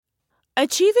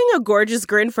Achieving a gorgeous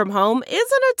grin from home isn't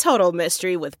a total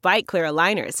mystery with Bite Clear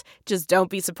aligners. Just don't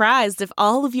be surprised if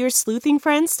all of your sleuthing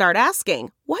friends start asking,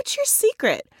 "What's your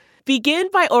secret?" Begin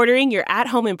by ordering your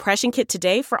at-home impression kit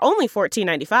today for only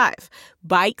 $14.95.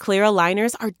 Bite Clear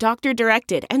aligners are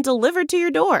doctor-directed and delivered to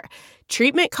your door.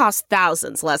 Treatment costs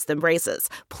thousands less than braces.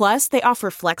 Plus, they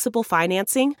offer flexible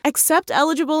financing, accept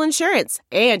eligible insurance,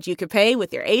 and you can pay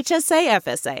with your HSA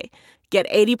FSA. Get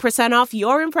 80% off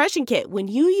your impression kit when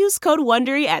you use code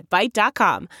WONDERY at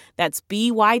Byte.com. That's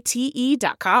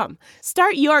BYTE.com.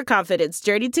 Start your confidence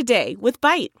journey today with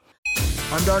Byte.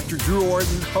 I'm Dr. Drew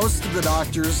Ordon, host of The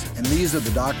Doctors, and these are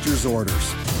the doctor's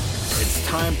orders. It's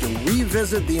time to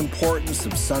revisit the importance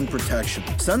of sun protection.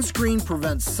 Sunscreen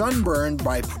prevents sunburn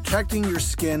by protecting your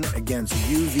skin against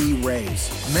UV rays.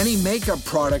 Many makeup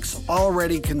products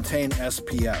already contain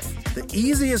SPF. The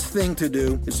easiest thing to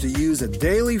do is to use a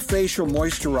daily facial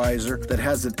moisturizer that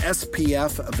has an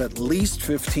SPF of at least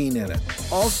 15 in it.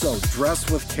 Also,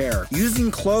 dress with care. Using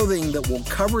clothing that will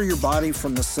cover your body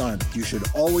from the sun. You should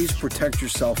always protect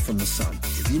yourself from the sun.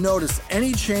 If you notice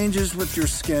any changes with your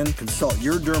skin, consult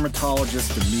your dermatologist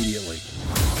immediately.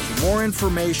 For more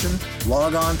information,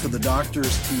 log on to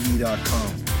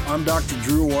thedoctorstv.com. I'm Dr.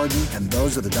 Drew Ordon, and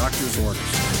those are the doctor's orders.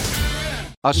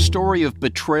 A story of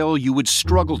betrayal you would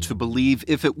struggle to believe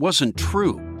if it wasn't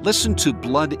true. Listen to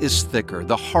Blood is Thicker,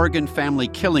 the Hargan family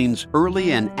killings,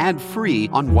 early and ad-free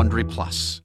on Wondery Plus.